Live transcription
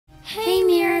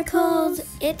girls,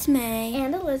 it's May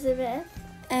and Elizabeth,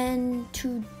 and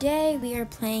today we are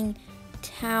playing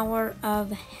Tower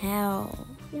of Hell.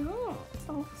 Yeah, it's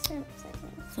all so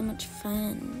exciting. So much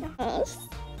fun. Yes.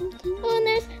 Oh, and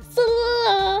there's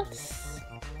Celeste.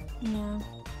 Yeah,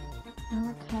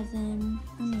 our cousin,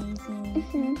 amazing.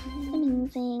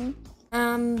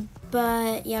 Amazing.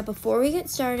 But yeah, before we get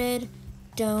started,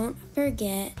 don't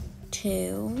forget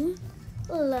to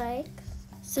Like,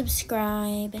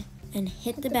 subscribe, and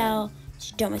hit the bell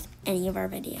so you don't miss any of our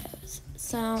videos.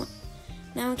 So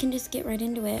now we can just get right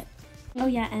into it. Oh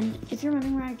yeah, and if you're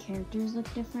wondering why our characters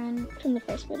look different from the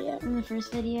first video.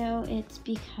 It's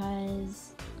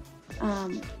because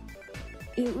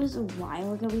it was a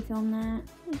while ago we filmed that.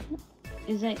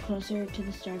 It was like closer to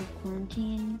the start of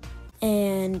quarantine,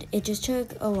 and it just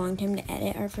took a long time to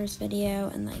edit our first video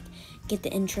and like get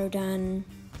the intro done,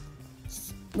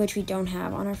 which we don't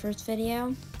have on our first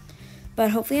video. But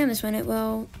hopefully on this one it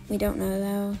will. We don't know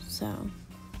though, so.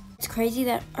 It's crazy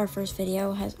that our first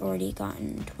video has already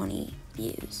gotten 20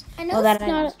 views. I know that I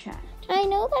lost track. I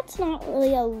know that's not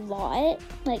really a lot,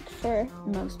 like for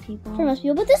most people. but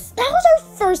that was our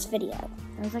first video.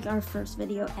 That was like our first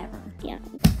video ever. Yeah.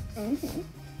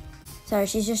 Sorry,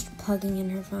 she's just plugging in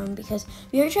her phone because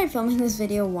we already tried filming this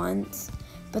video once,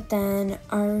 but then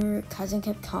our cousin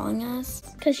kept calling us.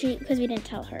 Because we didn't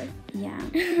tell her. Yeah.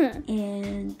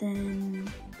 And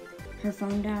then her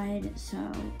phone died,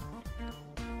 so.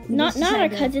 Not our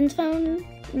cousin's phone.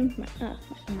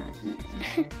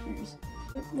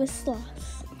 With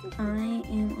sloths. I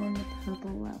am on the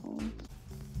purple level.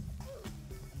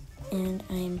 And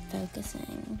I am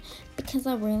focusing because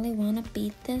I really want to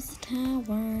beat this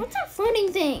tower. What's that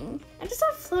floating thing? I just saw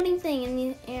a floating thing in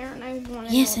the air and I wanted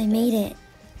to Yes, I made it.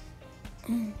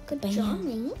 Good job,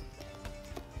 me.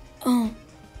 Oh.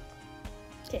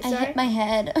 Okay, I sorry. hit my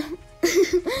head.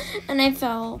 And I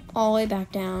fell all the way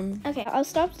back down. Okay, I'll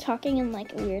stop talking in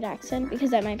like a weird accent because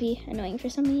that might be annoying for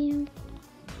some of you.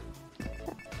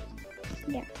 So,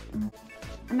 yeah.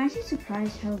 I'm actually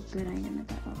surprised how good I am at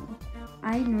that level.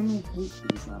 I normally hate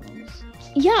these levels.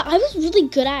 Yeah, I was really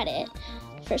good at it.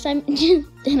 First time,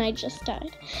 then I just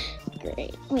died.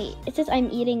 Great. Wait, it says I'm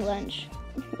eating lunch.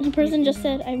 The person just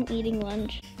said I'm eating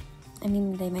lunch. I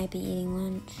mean, they might be eating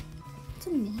lunch. It's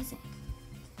amazing.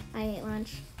 I ate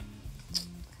lunch.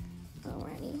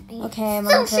 Already. Okay, I'm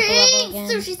on the purple level again.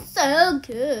 Sushi's so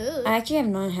good. I actually have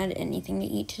not had anything to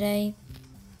eat today.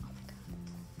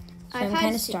 So I'm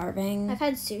kind of starving. I've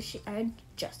had sushi. I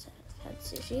just had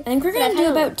sushi. I think we're going to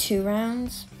do about 2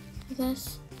 rounds of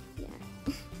this.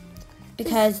 Yeah.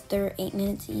 Because they're 8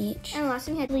 minutes each. And last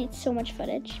time we had to delete so much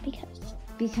footage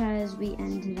because we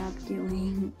ended up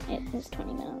doing... It was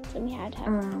 20 minutes and we had to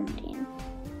have 14.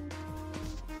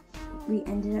 We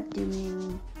ended up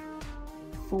doing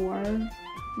 4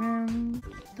 rounds,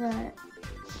 but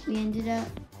we ended up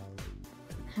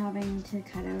having to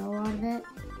cut out a lot of it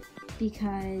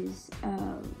because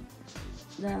of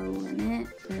the limit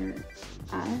for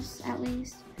us, at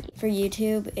least. For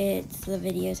YouTube, the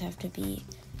videos have to be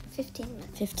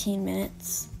 15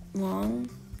 minutes long,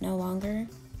 no longer.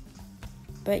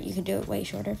 But you can do it way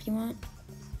shorter if you want.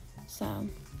 So.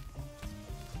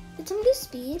 Did someone do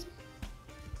speed?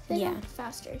 Yeah.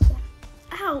 Faster.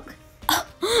 Yeah. Ow.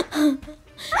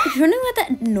 If you're wondering what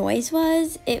that noise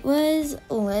was, it was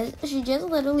Liz. She just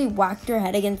literally whacked her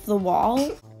head against the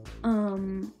wall.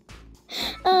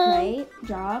 Great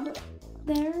job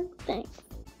there. Thanks.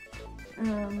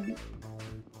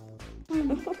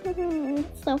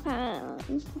 So fun.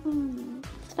 It's fun.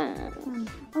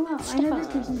 Oh wow, I know this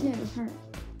person too. Her.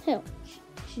 Who?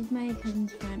 She's my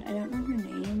cousin's friend. I don't know her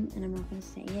name, and I'm not gonna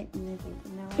say it, even if I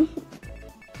know it.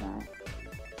 But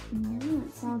yeah,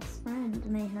 it's Sal's friend,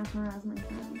 and I have her as my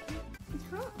friend.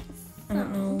 I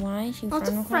don't know why she Lots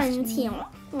of friends here.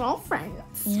 We're all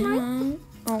friends. Yeah.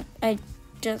 Oh, I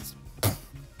just.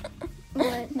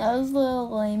 What? That was the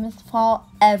lamest fall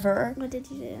ever. What did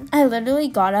you do? I literally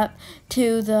got up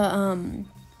to the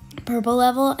purple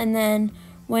level, and then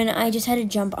when I just had to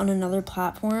jump on another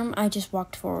platform, I just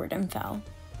walked forward and fell.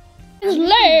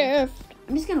 Left.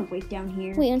 I'm just gonna wait down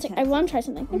here. Wait 1 second. I want to try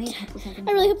something. Only a couple seconds.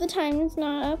 I really hope the time is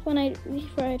not up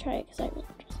before I try it because I really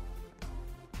just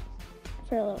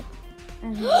for a little.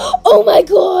 Oh my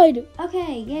god!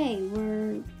 Okay, yay!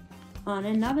 We're on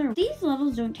another. These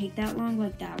levels don't take that long,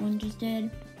 like that one just did.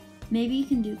 Maybe you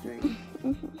can do 3.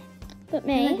 But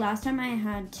May. Like last time, I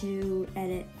had to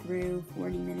edit through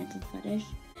 40 minutes of footage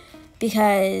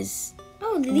because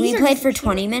we played for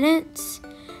 20 minutes,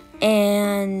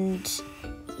 and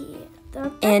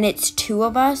it's 2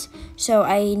 of us, so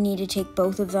I need to take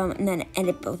both of them and then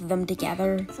edit both of them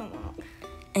together. So long.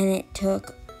 And it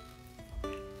took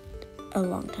a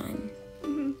long time.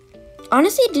 Mm-hmm.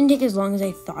 Honestly, it didn't take as long as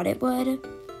I thought it would.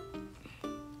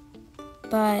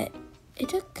 But it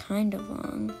took kind of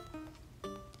long.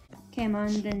 Okay, I'm on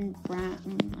the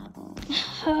brown level.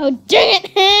 Oh, dang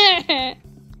it!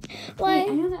 Why? Wait,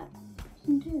 I know that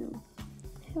person too.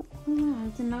 Oh no,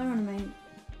 it's another one of my...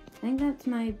 I think that's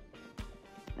my...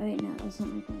 Oh wait, no, that's not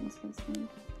my friend's best friend.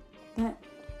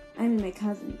 I mean my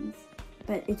cousin's.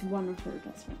 But it's one of her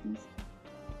best friends.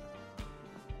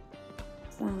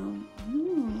 So...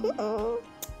 Oh,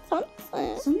 fun.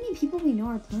 So many people we know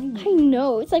are playing with. I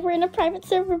know. It's like we're in a private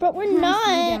server, but we're I not.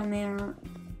 see down there.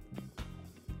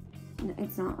 No,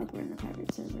 it's not like we're in a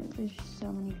private server. There's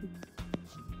so many people.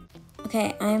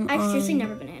 Okay, I've seriously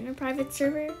never been in a private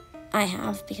server. I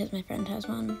have, because my friend has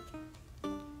one.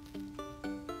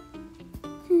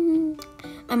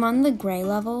 I'm on the gray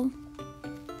level.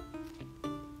 I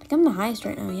think I'm the highest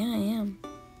right now. Yeah, I am.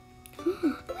 Oh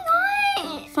my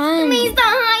god! Fun. Me's the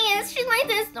highest. She's my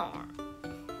sister.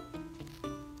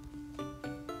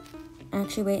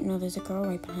 Actually, wait, no, there's a girl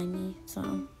right behind me, so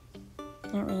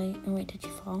not really. Oh wait, did you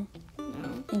fall? No.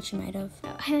 I think she might have.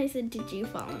 I said, did you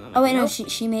fall? Oh wait, no,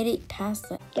 she made it past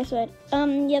it. Guess what?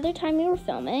 The other time we were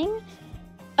filming,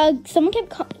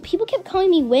 people kept calling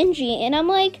me Wenji, and I'm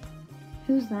like,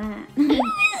 Who's that? who is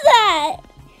that?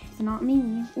 It's not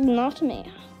me. Not me.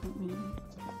 Not me.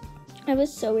 I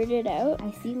was so weirded out.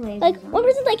 I see lasers. Like, one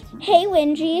person's like, hey,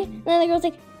 Wenji. And then the girl's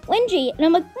like, Wenji. And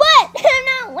I'm like, what? I'm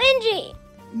not Wenji.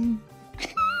 I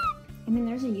mean,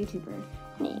 there's a YouTuber.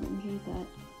 But...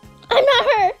 I'm not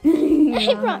her.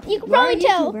 Yeah. You can probably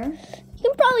tell. YouTuber. You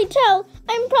can probably tell.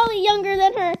 I'm probably younger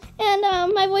than her. And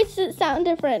my voice doesn't sound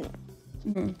different.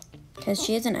 Because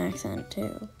she has an accent,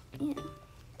 too. Yeah.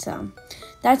 So,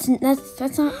 that's not... Yes,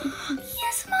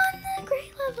 I'm on the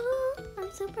great level.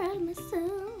 I'm so proud of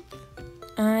myself.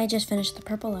 I just finished the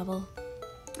purple level.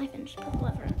 I finished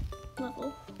purple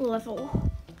level.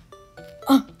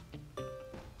 Oh!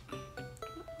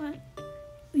 What?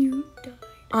 You died.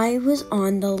 I was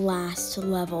on the last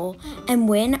level, and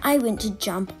when I went to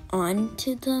jump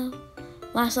onto the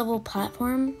last level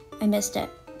platform, I missed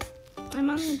it. I'm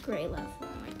on the gray level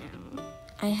right now.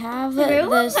 I have The gray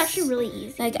level this... is actually really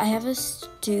easy. Like, I have the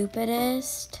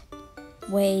stupidest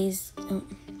ways...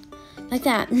 like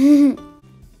that.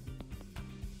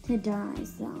 To die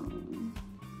zone.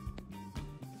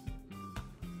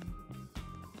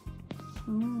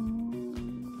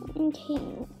 Okay.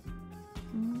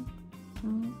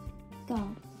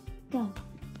 Go.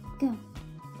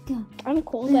 I'm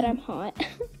cold, but I'm hot.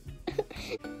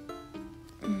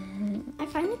 I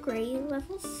find the gray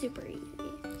level super easy.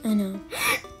 I know.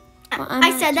 Well,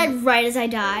 I said that right as I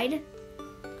died.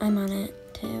 I'm on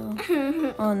it too.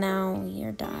 Oh, now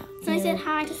you're dead. So I said,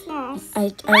 hi, I just lost.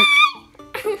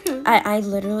 I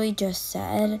literally just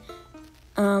said,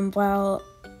 but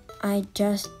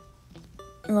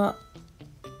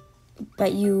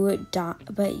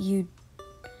you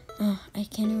I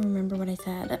can't even remember what I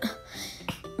said.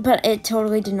 But it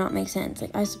totally did not make sense. Like,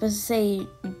 I was supposed to say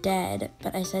dead,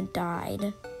 but I said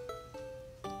died.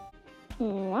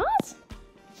 What?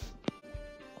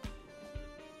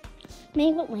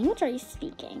 Mae, what language are you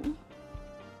speaking?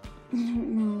 I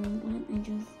don't know, but I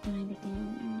just died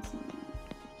again. So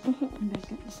I'm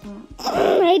back at the top.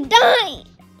 I died!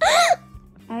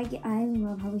 I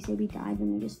love how we say we died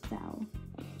when we just fell.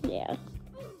 Yeah.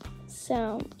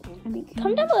 So, I mean,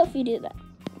 comment down below if you do that.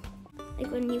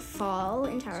 Like when you fall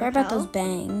in Tower Sorry about those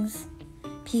bangs.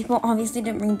 People obviously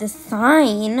didn't read the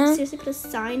sign. Seriously, put a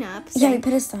sign up. Yeah, we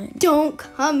put a sign. Don't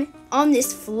come on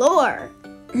this floor.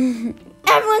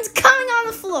 Everyone's coming on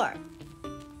the floor.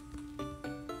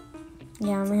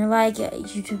 Yeah, we're like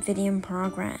YouTube video in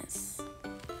progress.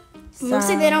 Looks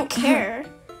like they don't care.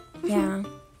 Yeah,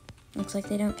 looks like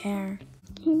they don't care.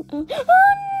 Oh no,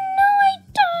 I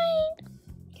died.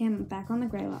 Okay, I'm back on the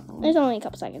gray level. There's only a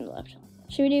couple seconds left.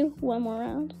 Should we do one more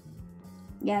round?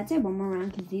 Yeah, I'd say one more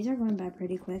round because these are going by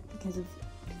pretty quick because of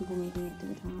people making it to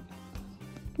the top.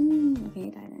 Okay, I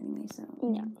died anyway, so.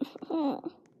 Yeah.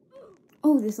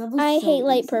 Oh, this level. I so hate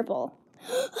light easy. purple.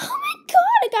 Oh my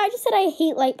god, a guy just said I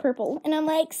hate light purple. And I'm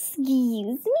like,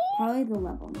 excuse me? Probably the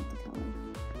level, not the color.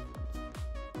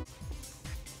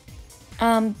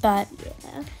 But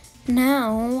Yeah.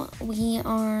 now we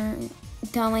are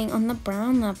going on the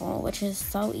brown level, which is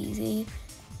so easy.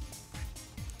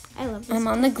 I love this. I'm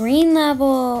on the green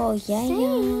level. Yeah, Same.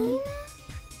 yeah.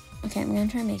 Okay, I'm gonna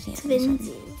try making it. This one.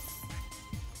 Twinsies.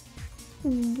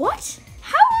 What?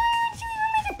 How did you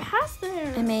even make it past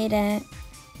there? I made it.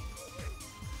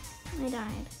 I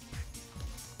died.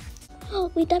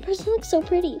 Oh wait, that person looks so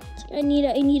pretty. I need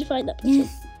to find that person.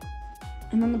 Yes.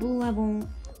 I'm on the blue level.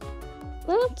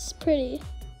 That's pretty.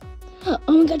 Oh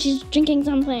my god, she's drinking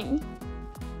something.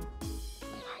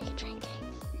 What are you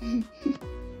drinking?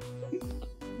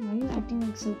 Why are you acting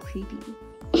like so creepy?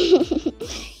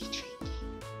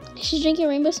 She's drinking a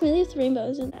rainbow smoothie with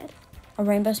rainbows inside. A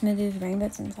rainbow smoothie with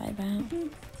rainbows inside. Wow.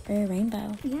 Very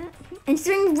rainbow. Yeah. And she's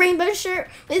wearing a rainbow shirt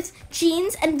with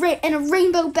jeans and a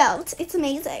rainbow belt. It's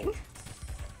amazing.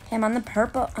 Hey, I'm on the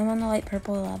purple. I'm on the light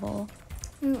purple level.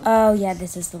 Oh yeah,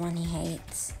 this is the one he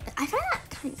hates. I find that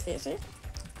kind of stupid.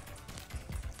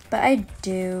 But I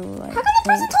do like. How come the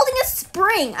person's holding a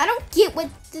spring? I don't get what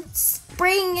the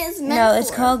spring is meant for. No,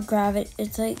 it's called gravity.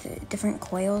 It's like different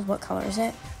coils. What color is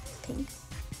it? Pink,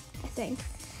 I think.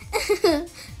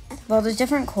 Well, there's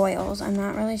different coils. I'm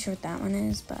not really sure what that one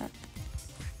is, but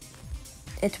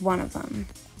it's one of them.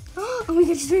 Oh my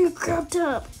god, she's wearing a crop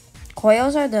top.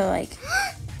 Coils are the like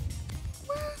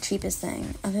cheapest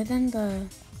thing, other than the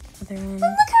other one.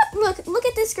 But look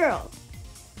at this girl.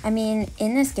 I mean,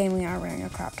 in this game, we are wearing a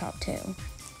crop top too.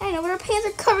 I know, but our pants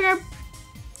are covering our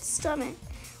stomach.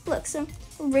 Look, some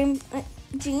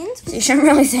jeans. So you shouldn't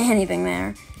really say anything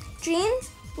there.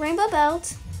 Jeans, rainbow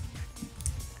belt,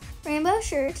 rainbow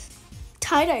shirt,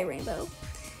 tie-dye rainbow.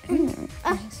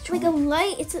 Like a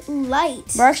light. It's a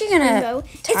light. We're actually gonna. Rainbow.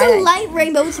 It's a light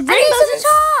rainbow. It's rainbows to the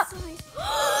top.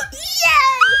 Yay!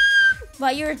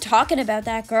 While you were talking about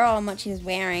that girl and what she was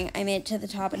wearing, I made it to the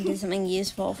top and did something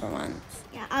useful for once.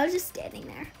 Yeah, I was just standing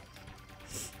there.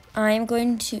 I'm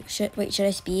going to. Should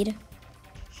I speed?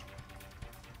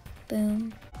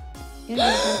 Boom. I'm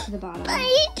gonna drop back to the bottom.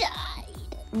 I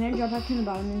died. I'm gonna drop back to the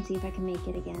bottom and see if I can make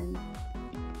it again.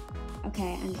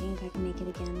 Okay, I'm seeing if I can make it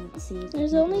again. Let's see.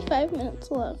 There's only 5 minutes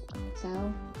left.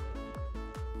 So?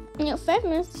 5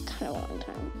 minutes is kind of a long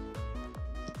time.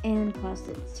 And plus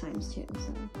it's times 2,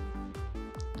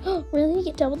 so. Really? You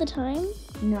get double the time?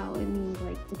 No, it means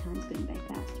like the time's going by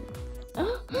faster.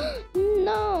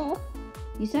 No.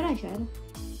 You said I should.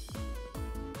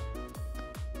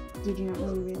 Did you not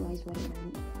really realize what it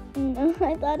meant? No,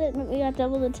 I thought it meant we got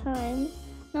double the time.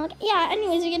 No, yeah,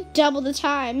 anyways, we get double the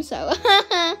time, so.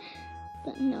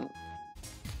 But no.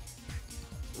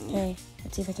 Okay,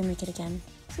 let's see if I can make it again.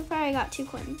 So far, I got 2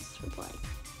 coins for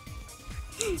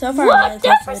playing. So far, I'm What? really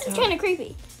That close to the person's top. kind of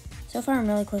creepy. So far, I'm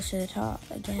really close to the top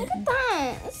again. Look at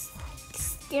that. It's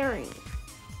scary.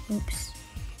 Oops.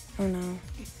 Oh no.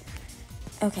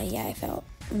 Okay, yeah, I fell.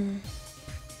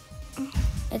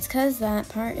 It's because that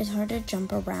part is hard to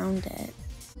jump around it.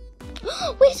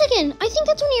 Wait a second. I think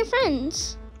that's one of your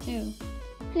friends. Who?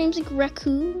 Her name's like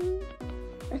Raccoon.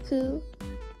 Raccoon.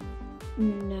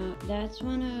 No, that's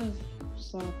one of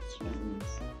Sloth's friends.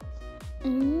 I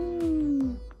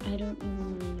don't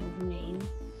even really know her name.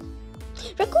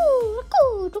 Raccoon.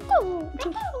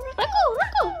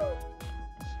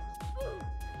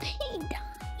 He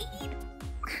died.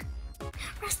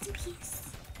 Rest in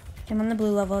peace. I'm on the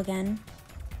blue level again.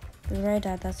 This is where I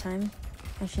died that time.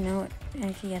 Actually, no.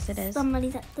 Actually, yes, it is.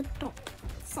 Somebody's at the top.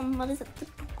 Somebody's at the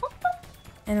top.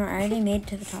 I know, I already made it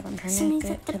to the top. I'm trying to Somebody's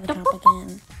get at the to the top. top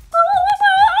again.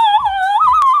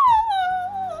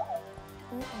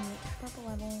 Oh, I'm at the purple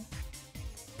level.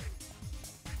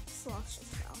 Sloth just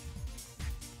fell.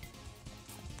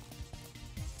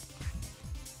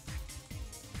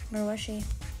 Where was she?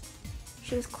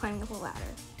 She was climbing up a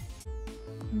ladder.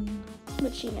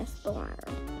 But she missed the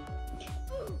ladder.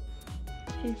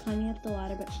 She was climbing up the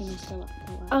ladder, but she missed the ladder.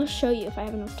 I'll show you if I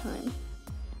have enough time.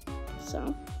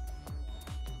 So.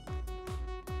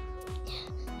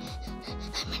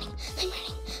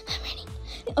 I'm running.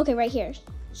 Okay, right here.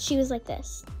 She was like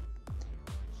this.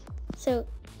 So,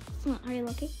 are you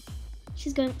looking? She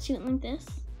went like this.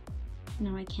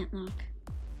 No, I can't look.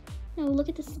 No, look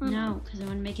at this one. No, because I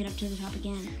want to make it up to the top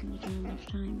again. I'm making enough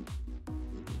time.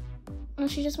 No,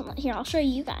 she just went here. I'll show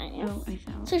you guys. Oh, I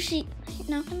fell. So she,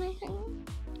 now can I hang?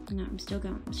 No, I'm still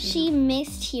going. She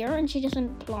missed here and she just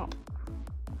went plop.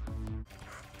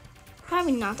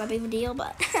 Probably not that big of a deal,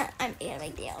 but I'm a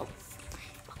big deal.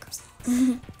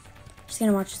 Just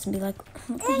gonna watch this and be like,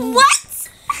 What?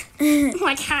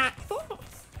 My cat.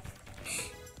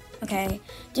 okay.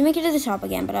 Didn't make it to the top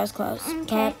again, but I was close.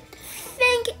 Okay.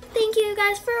 Thank you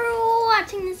guys for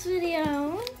watching this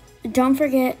video. But don't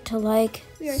forget to like,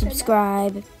 We already said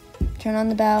subscribe, turn on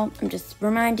the bell. I'm just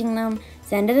reminding them. It's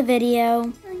the end of the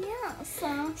video. Yeah,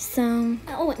 so. So,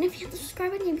 Oh, and if you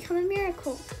subscribe and you become a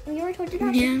miracle. We already told you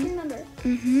that. Yeah. Remember.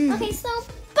 mm-hmm. Okay, so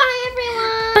bye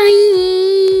everyone.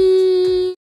 Bye.